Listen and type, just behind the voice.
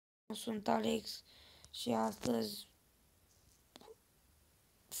Sunt Alex și astăzi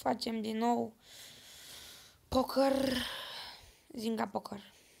facem din nou poker, Zinga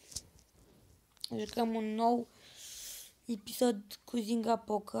Poker. Jucăm un nou episod cu Zinga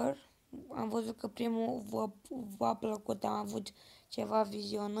Poker. Am văzut că primul v-a plăcut, am avut ceva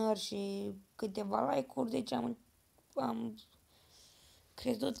vizionări și câteva like-uri, deci am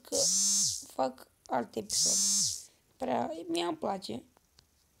crezut că fac alt episod. Mie îmi place.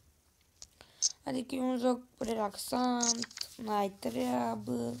 Adică e un joc relaxant, n-ai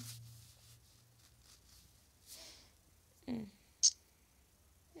treabă.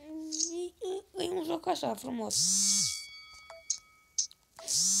 E un joc așa, frumos.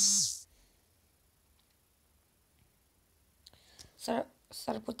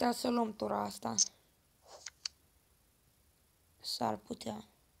 S-ar putea să luăm tura asta. S-ar putea.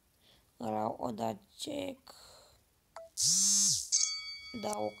 Ăla o da check.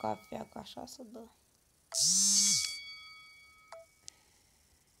 Da o cafea, ca așa să dă.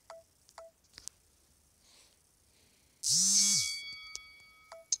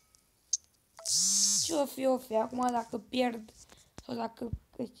 Ce o fi, acum dacă pierd sau dacă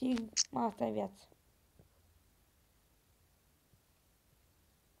câștig, asta e viața.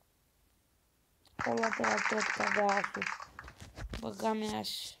 O lateral tot ca de asul. Băga mea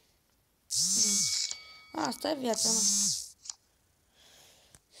și... Asta e viața mea.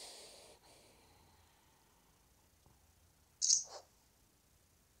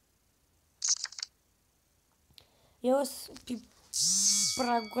 Eu sunt pe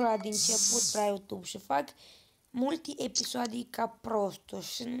pragul ăla din început la YouTube și fac multi-episoade ca prostul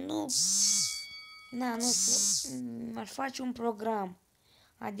și nu știu, m-aș face un program,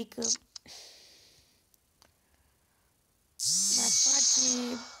 adică m-aș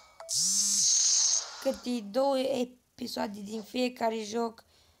face câte 2 episoade din fiecare joc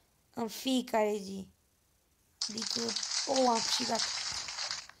în fiecare zi, adică am câștigat.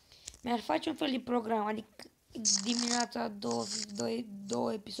 Mi-ar face un fel de program, adică dimineața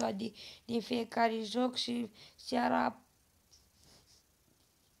două episoade din fiecare joc și seara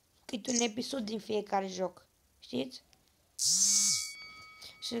câte un episod din fiecare joc, știți?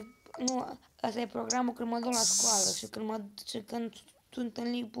 Și nu, asta e programul când mă duc la școală și când sunt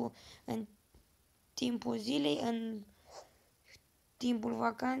în timpul zilei, în timpul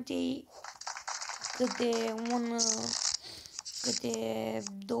vacanței, câte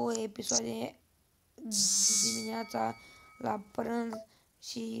 2 episoade dimineața la prânz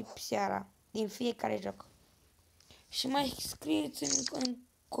și seara din fiecare joc. Și mai scrieți în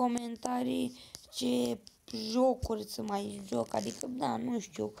comentarii ce jocuri să mai joc, adică da, nu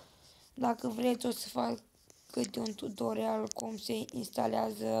știu, dacă vreți o să fac câte un tutorial cum se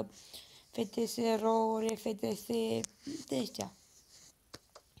instalează FTS RAW, FTS de ăștia.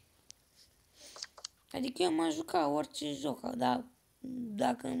 Adică eu m-aș juca orice joc, dar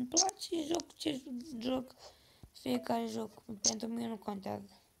dacă îmi place, joc fiecare joc. Pentru mine nu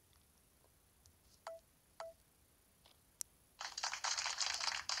contează.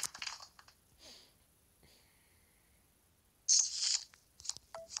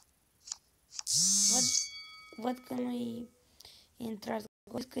 Văd că nu-i intrat.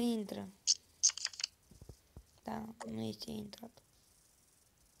 Văd că intră. Da, nu este intrat.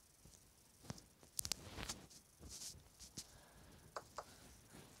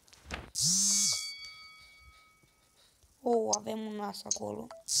 Avem un as acolo.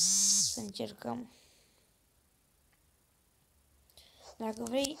 Să încercăm. Dacă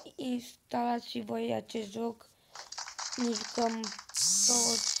vrei, instalați și voi acest joc. Ne jucăm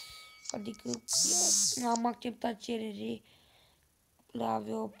toți. Adică eu am acceptat cererii la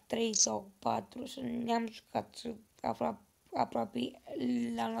vreo 3 sau 4 și ne-am jucat și aproape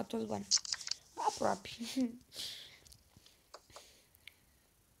le-am luat toți bani. Aproape.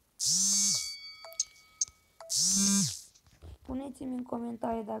 Spuneți-mi în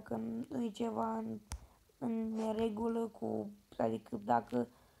comentarii dacă e ceva în neregulă cu, adică dacă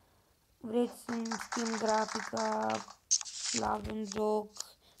vreți să-mi schimb grafica la un joc,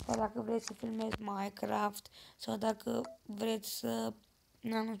 sau dacă vreți să filmez Minecraft, sau dacă vreți să,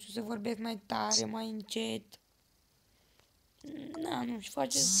 nu știu, să vorbesc mai tare, mai încet. Nu știu,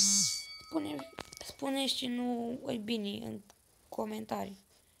 faceți, spuneți ce nu e bine în comentarii.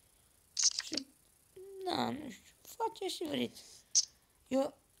 Și, nu știu, faceți și vreți.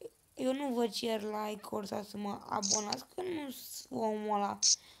 Eu nu vă cer like-uri sau să mă abonați, că nu sunt omul ăla.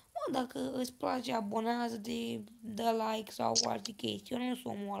 Dacă îți place, abonează-te, dă like sau alte chestii. Eu nu sunt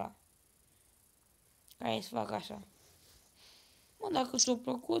omul ăla care să fac așa. Dacă ți-a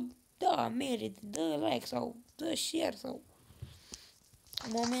plăcut, da, merită, dă like sau dă share sau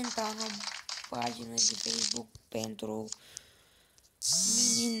momentan o pagină de Facebook pentru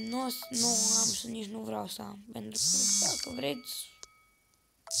mini nu am și nici nu vreau să am, pentru că dacă vreți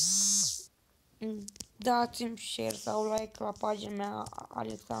dați-mi share sau like la pagina mea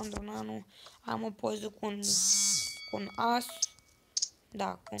Alexandru Nanu. Am o poză cu un as,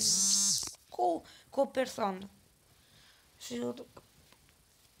 da, cu o persoană. Și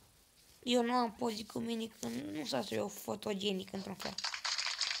eu nu am poze cu mine când nu s-a eu fotogenic într-un fel.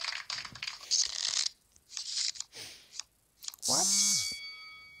 What?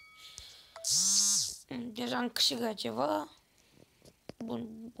 Deja am câștigat ceva.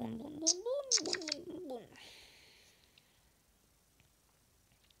 Bun.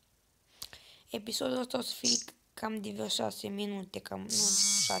 Episodul ăsta o să fie cam de vreo 6 minute, nu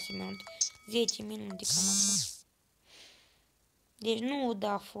 6 minute, 10 minute, cam așa. Deci nu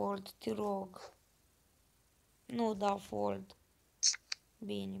da fold, te rog. Nu da fold.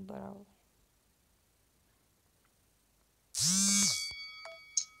 Bine, bravo.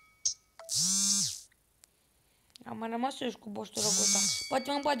 Am mai rămas eu și cu boșorogul ăsta.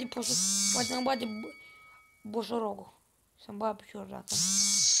 Poate mă bate boșorogul. Să-mi bag piciorul dacă.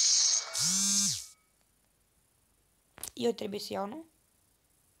 Eu trebuie să iau, nu?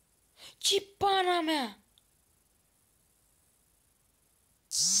 Ce pana mea!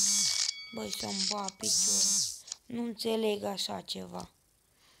 Băi, să-mi bag piciorul. Nu înțeleg așa ceva.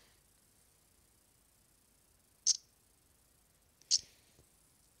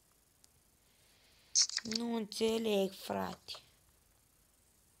 Nu înțeleg, frate.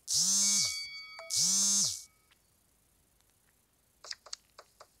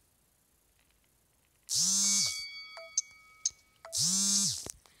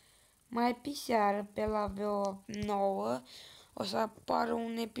 Mai pe seară, pe la vreo 9, o să apară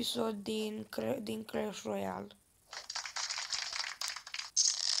un episod din Clash Royale.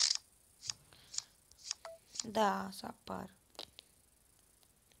 Da, să apară.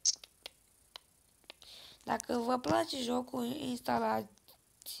 Dacă vă place jocul, instalați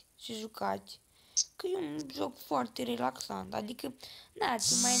și jucați. Că e un joc foarte relaxant. Adică, da,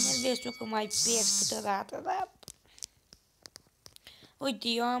 te mai enervezi tu că mai pierzi câteodată, dar... Uite,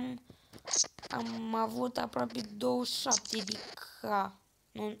 eu am avut aproape 27 de K,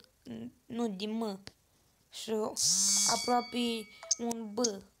 nu de M, și aproape un B,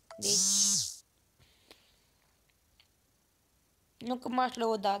 deci nu că m-aș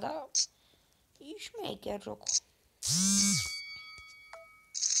lăuda, dar e șmecher jocul.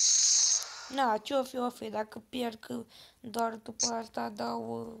 Na, ce-o fi, dacă pierd, că doar după asta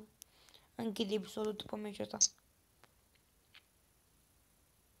închid episodul după meciul ăsta.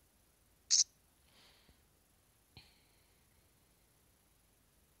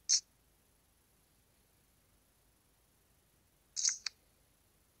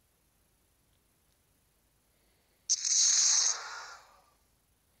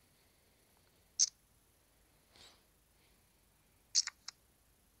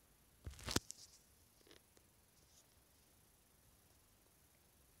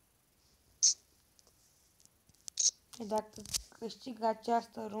 Dacă câștig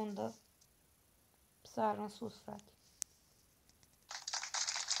această rundă, sar în sus, frate.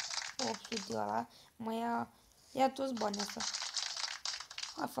 800 de ăla, ia toți banii ăsta.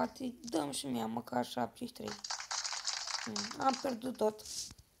 A, frate, dăm și mie măcar 73. Am pierdut tot.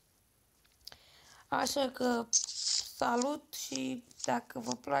 Așa că salut și dacă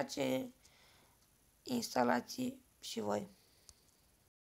vă place, instalați și voi.